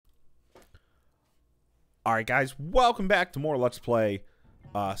Alright guys, welcome back to more Let's Play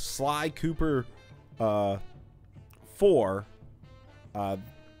Sly Cooper 4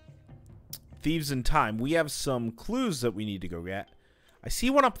 Thieves in Time. We have some clues that we need to go get. I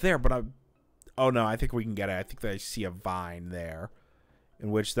see one up there, but oh no, I think we can get it. I think that I see a vine there. In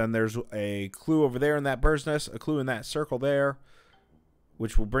which then there's a clue over there in that bird's nest, a clue in that circle there.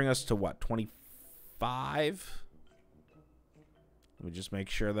 Which will bring us to what, 25? Let me just make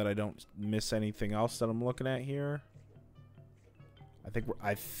sure that I don't miss anything else that I'm looking at here.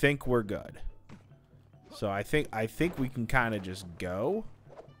 I think we're good. So I think we can kind of just go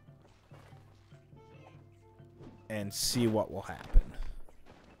and see what will happen.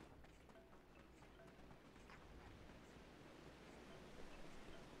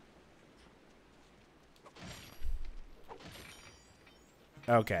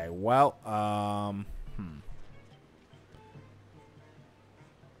 Okay, well,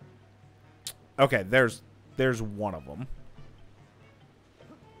 okay, there's one of them.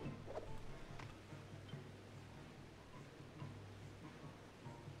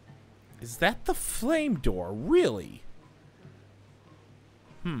 Is that the flame door? Really?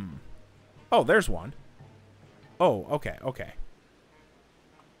 Oh, there's one. Oh, okay, okay.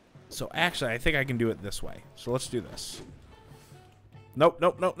 So actually, I think I can do it this way. So let's do this. Nope,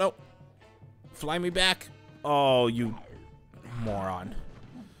 nope, nope, nope. Fly me back. Oh, you moron.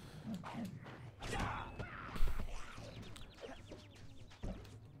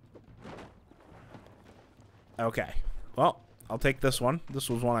 Okay. Well, I'll take this one. This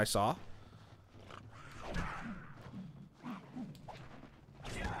was one I saw.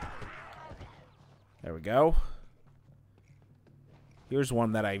 There we go. Here's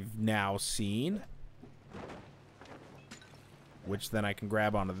one that I've now seen. Which then I can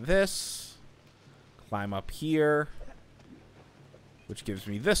grab onto this. Climb up here. Which gives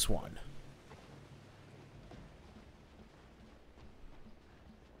me this one.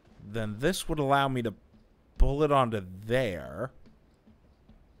 Then this would allow me to pull it onto there.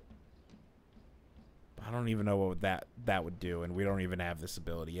 I don't even know what that would do, and we don't even have this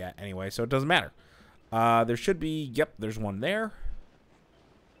ability yet. Anyway, so it doesn't matter. There should be, yep, there's one there.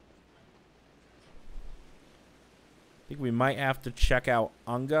 I think we might have to check out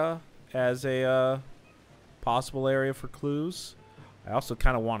Unga as a possible area for clues. I also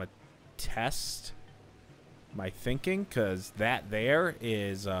kind of want to test my thinking, because that there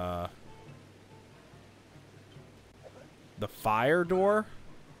is the fire door.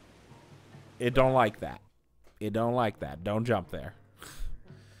 It don't like that. It don't like that. Don't jump there.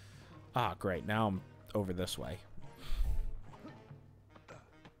 Ah, great. Now I'm over this way.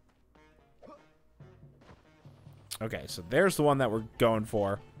 Okay, so there's the one that we're going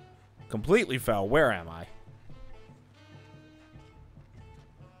for. Completely fell. Where am I?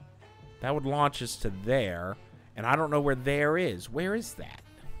 That would launch us to there. And I don't know where there is. Where is that?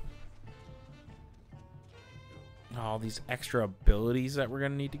 All these extra abilities that we're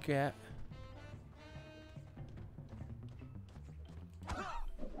going to need to get.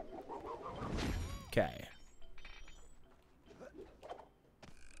 Okay.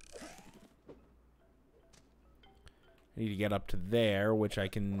 I need to get up to there, which I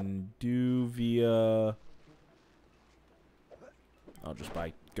can do via... Oh, just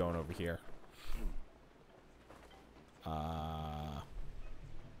by going over here.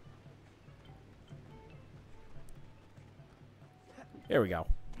 There we go.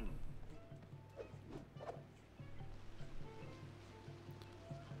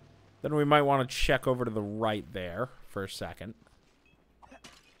 Then we might want to check over to the right there for a second.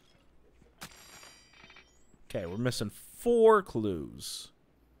 Okay, we're missing 4 clues.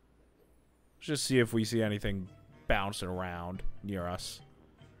 Let's just see if we see anything bouncing around near us.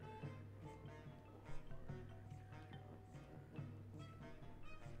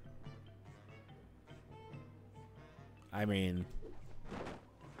 I mean...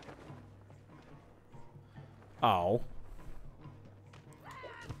 Oh.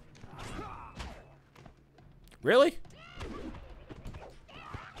 Really?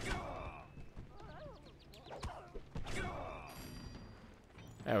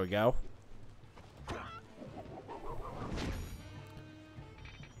 There we go.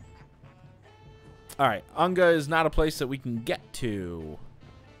 Alright, Unga is not a place that we can get to.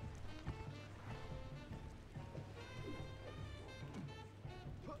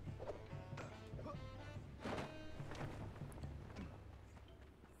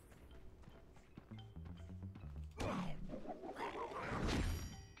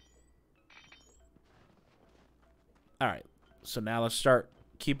 Alright, so now let's start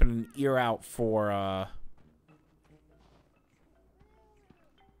keeping an ear out for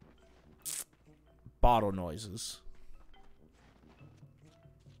bottle noises.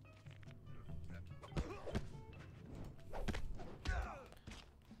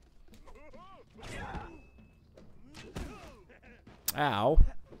 Ow.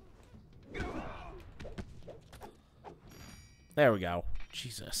 There we go.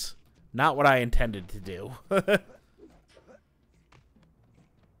 Jesus. Not what I intended to do.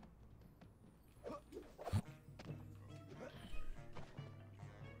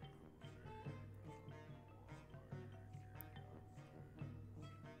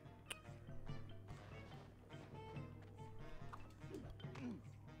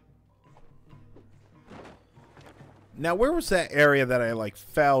 Now, where was that area that I, like,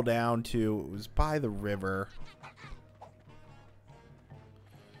 fell down to? It was by the river.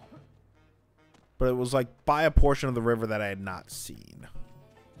 But it was, like, by a portion of the river that I had not seen.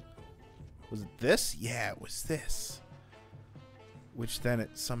 Was it this? Yeah, it was this. Which then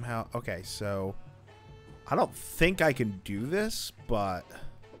it somehow... Okay, so... I don't think I can do this, but...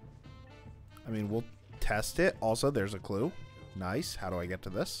 I mean, we'll test it. Also, there's a clue. Nice. How do I get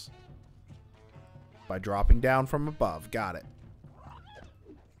to this? By dropping down from above. Got it.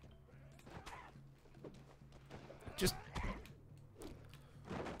 Just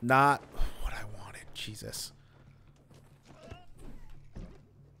not what I wanted. Jesus.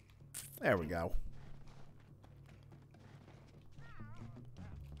 There we go.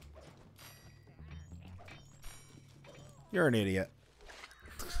 You're an idiot.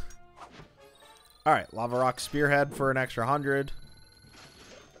 Alright, lava rock spearhead for an extra 100.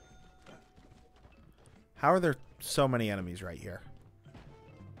 How are there so many enemies right here?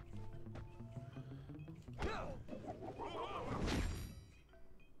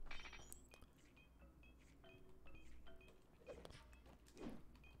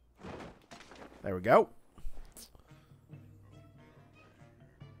 There we go.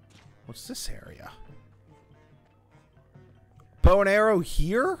 What's this area? Bow and arrow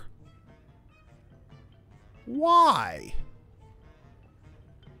here? Why?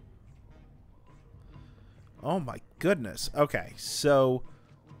 Oh my goodness. Okay, so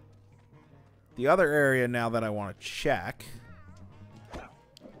the other area now that I want to check.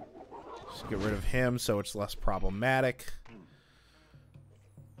 Just get rid of him so it's less problematic.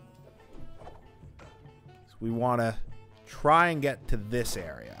 So we want to try and get to this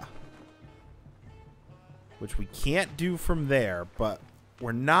area, which we can't do from there, but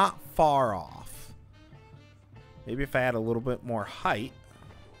we're not far off. Maybe if I had a little bit more height,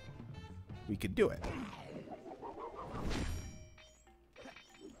 we could do it.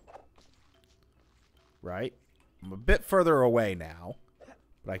 Right? I'm a bit further away now,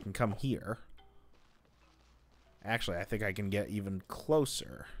 but I can come here. Actually, I think I can get even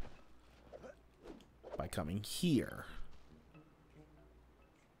closer by coming here.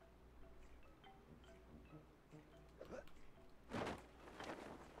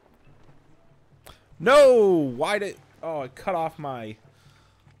 No! Why did... Oh, it cut off my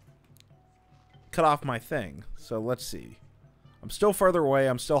thing. So let's see. I'm still further away.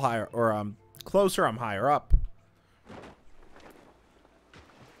 I'm still higher, or I'm closer. I'm higher up.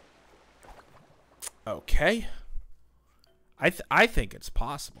 Okay. I think it's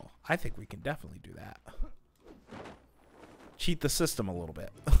possible. I think we can definitely do that. Cheat the system a little bit.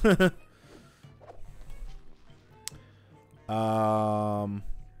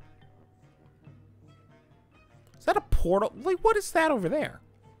 Is that a portal? Like, what is that over there?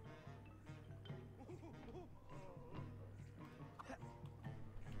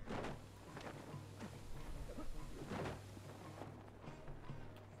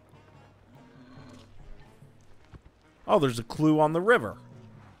 Oh, there's a clue on the river.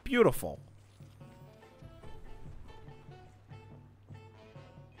 Beautiful.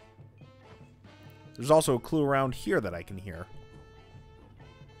 There's also a clue around here that I can hear.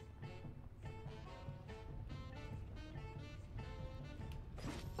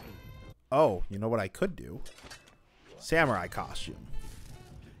 Oh, you know what I could do? Samurai costume.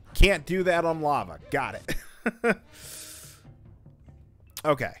 Can't do that on lava. Got it.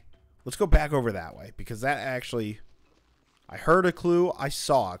 Okay. Let's go back over that way, because that actually... I heard a clue. I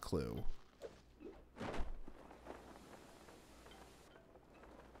saw a clue.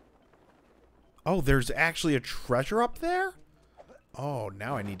 Oh, there's actually a treasure up there? Oh,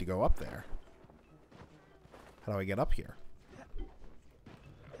 now I need to go up there. How do I get up here?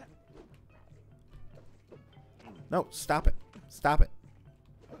 No, stop it. Stop it.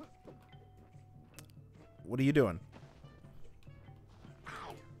 What are you doing?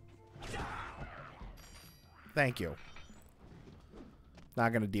 Thank you.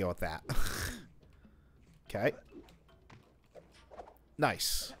 Not going to deal with that. Okay.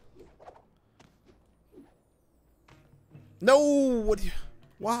 Nice. No! What do you...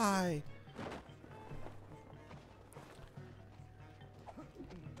 Why?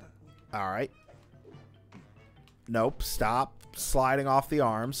 Alright. Nope. Stop sliding off the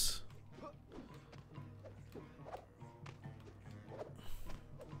arms.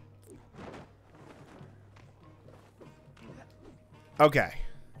 Okay.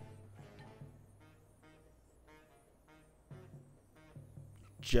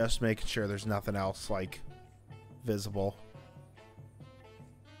 Just making sure there's nothing else, like, visible.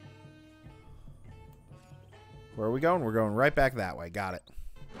 Where are we going? We're going right back that way. Got it.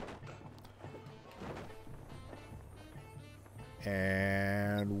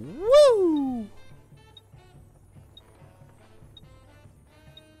 And woo!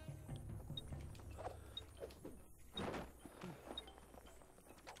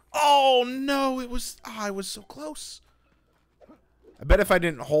 Oh no, it was... Oh, I was so close. I bet if I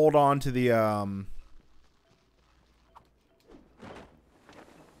didn't hold on to the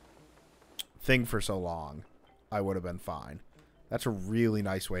thing for so long, I would have been fine. That's a really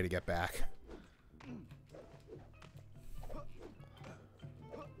nice way to get back.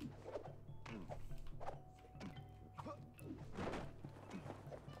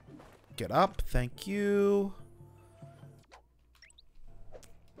 Get up, thank you.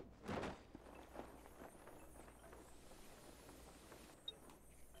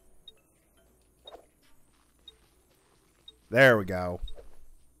 There we go.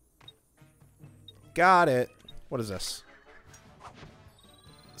 Got it. What is this?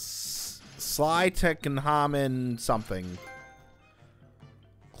 Sly Tekkenhamen something.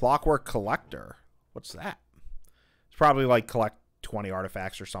 Clockwork collector. What's that? It's probably like collect 20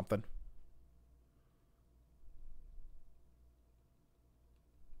 artifacts or something.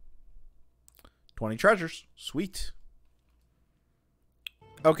 $20 treasures. Sweet.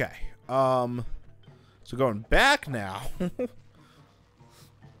 Okay. So going back now.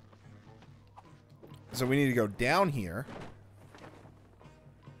 So we need to go down here.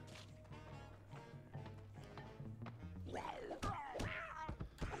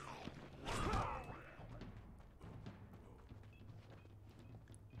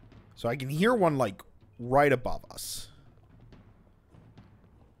 So I can hear one like right above us.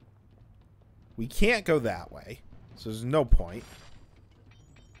 We can't go that way. So there's no point.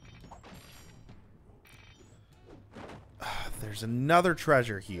 There's another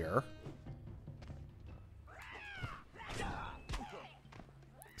treasure here.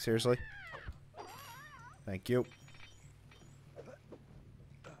 Seriously? Thank you.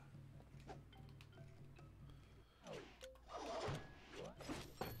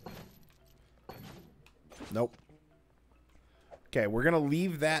 Nope. Okay, we're gonna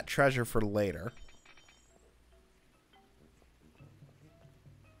leave that treasure for later.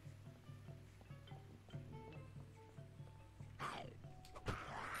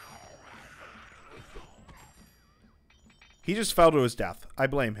 He just fell to his death. I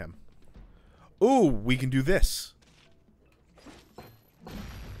blame him. Ooh, we can do this.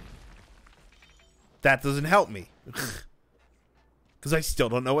 That doesn't help me. Because I still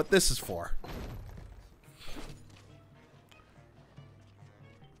don't know what this is for.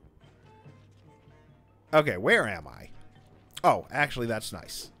 Okay, where am I? Oh, actually, that's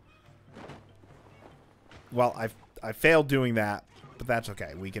nice. Well, I failed doing that, but that's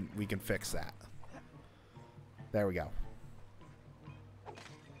okay. We can fix that. There we go.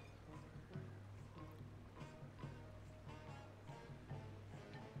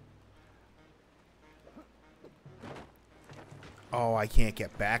 Oh, I can't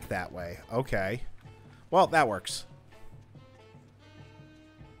get back that way. Okay. Well, that works.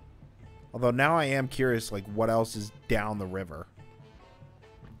 Although now I am curious, like, what else is down the river?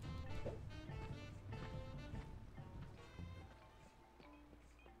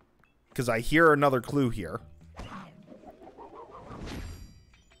 Because I hear another clue here.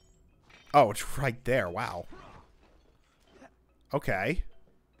 Oh, it's right there. Wow. Okay.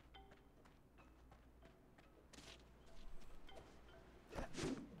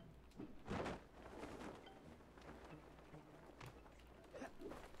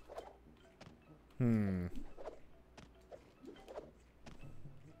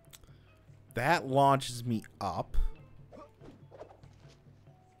 That launches me up.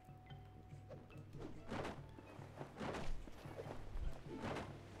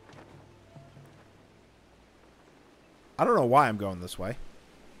 I don't know why I'm going this way.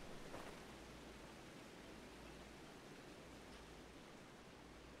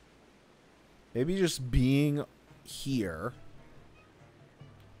 Maybe just being here.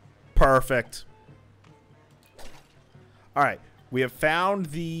 Perfect. All right, we have found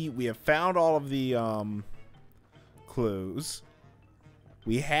all of the clues.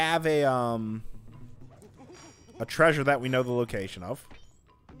 We have a treasure that we know the location of.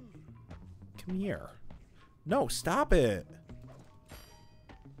 Come here. No, stop it.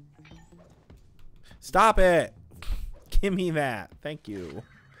 Stop it. Give me that. Thank you.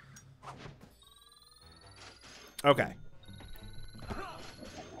 Okay.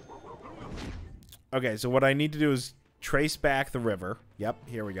 Okay, so what I need to do is trace back the river. Yep,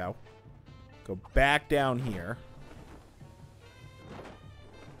 here we go. Go back down here.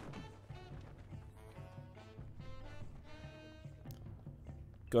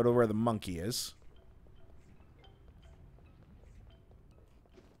 Go to where the monkey is.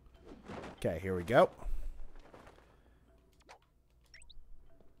 Okay, here we go.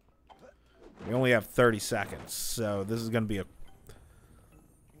 We only have 30 seconds, so this is going to be a...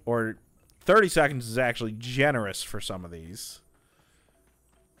 Or 30 seconds is actually generous for some of these.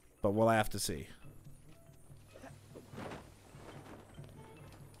 But we'll have to see.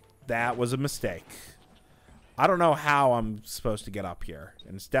 That was a mistake. I don't know how I'm supposed to get up here.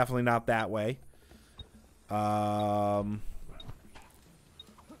 And it's definitely not that way. Oh,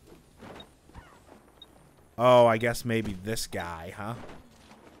 I guess maybe this guy, huh?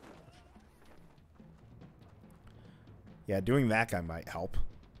 Yeah, doing that guy might help.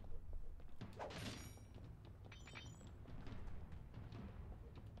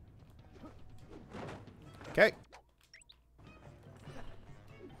 Okay.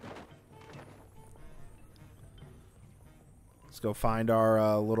 Let's go find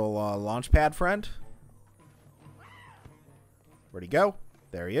our little launch pad friend. Where'd he go?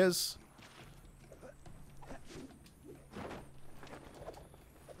 There he is.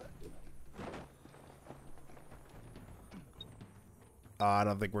 I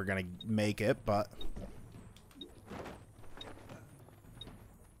don't think we're going to make it, but...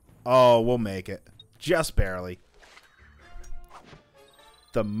 Oh, we'll make it. Just barely.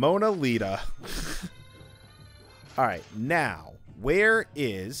 The Mona Lisa. Alright, now, where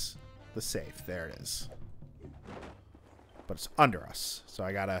is the safe? There it is. But it's under us, so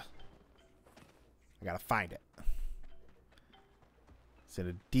I gotta find it. It's in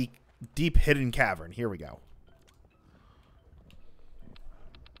a deep hidden cavern. Here we go.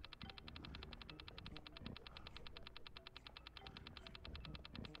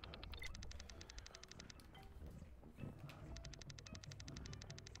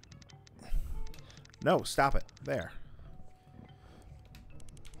 No, stop it. There.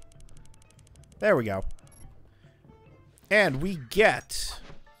 There we go. And we get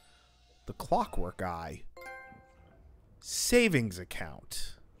the Clockwork Eye savings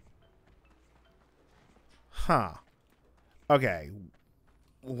account. Huh. Okay.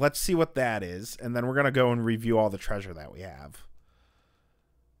 Let's see what that is, and then we're going to go and review all the treasure that we have.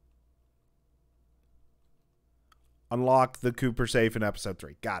 Unlock the Cooper safe in episode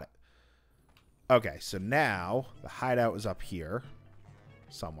 3. Got it. Okay, so now the hideout is up here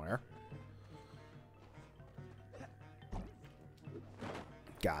somewhere.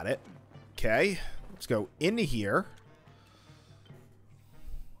 Got it. Okay, let's go into here.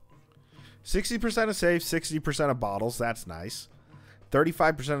 60% of safe, 60% of bottles. That's nice.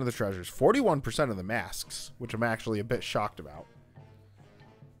 35% of the treasures. 41% of the masks, which I'm actually a bit shocked about.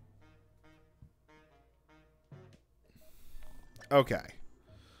 Okay.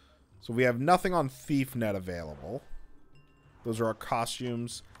 So we have nothing on ThiefNet available. Those are our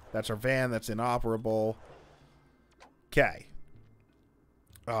costumes. That's our van. That's inoperable. Okay.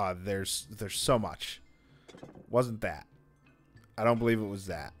 There's so much. Wasn't that. I don't believe it was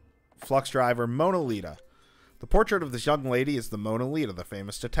that. Flux Driver, Mona Lisa. The portrait of this young lady is the Mona Lisa, the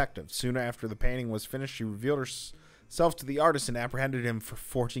famous detective. Soon after the painting was finished, she revealed herself to the artist and apprehended him for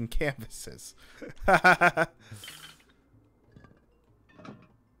forging canvases.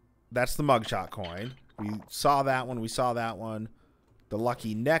 That's the mugshot coin. We saw that one. We saw that one. The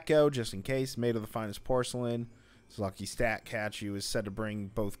lucky Neko, just in case, made of the finest porcelain. This lucky stat statue is said to bring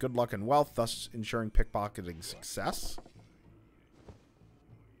both good luck and wealth, thus ensuring pickpocketing success.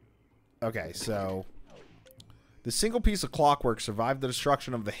 Okay, so the single piece of clockwork survived the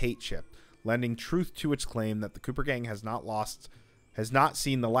destruction of the hate ship, lending truth to its claim that the Cooper gang has not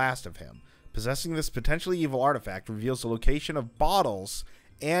seen the last of him. Possessing this potentially evil artifact reveals the location of bottles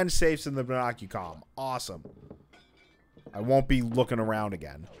and safes in the Binocucom. Awesome. I won't be looking around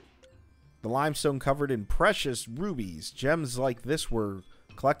again. The limestone covered in precious rubies. Gems like this were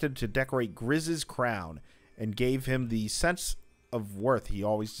collected to decorate Grizz's crown and gave him the sense of worth he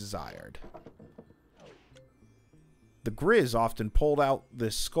always desired. The Grizz often pulled out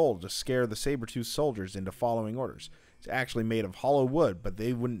this skull to scare the saber-toothed soldiers into following orders. It's actually made of hollow wood, but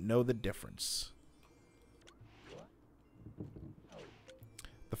they wouldn't know the difference.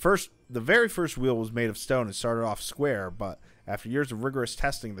 The very first wheel was made of stone and started off square, but after years of rigorous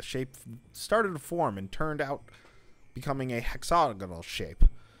testing, the shape started to form and turned out becoming a hexagonal shape.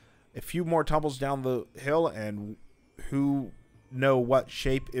 A few more tumbles down the hill, and who know what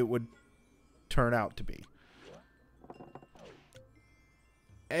shape it would turn out to be.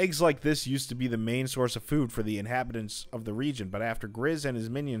 Eggs like this used to be the main source of food for the inhabitants of the region, but after Grizz and his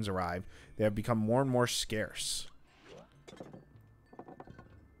minions arrived, they have become more and more scarce.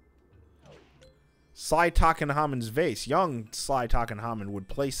 Sly Talkenhamon's vase. Young Sly Talkenhamon would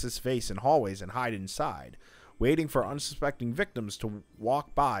place this vase in hallways and hide inside, waiting for unsuspecting victims to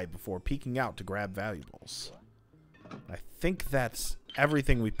walk by before peeking out to grab valuables. I think that's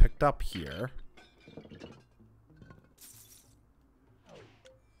everything we picked up here.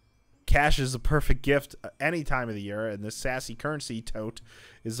 Cash is a perfect gift any time of the year, and this sassy currency tote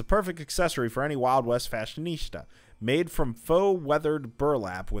is the perfect accessory for any Wild West fashionista. Made from faux weathered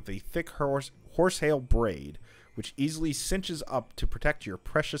burlap with a thick horsehair braid, which easily cinches up to protect your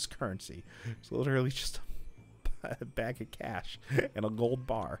precious currency. It's literally just a bag of cash and a gold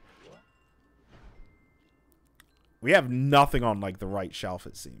bar. We have nothing on like the right shelf,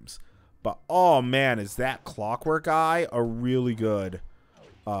 it seems. But oh man, is that Clockwork guy a really good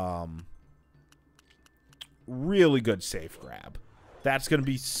safe grab. That's going to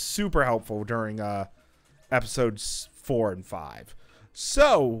be super helpful during episodes 4 and 5.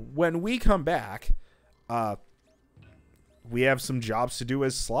 So when we come back, we have some jobs to do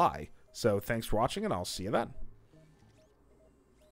as Sly. So thanks for watching, and I'll see you then.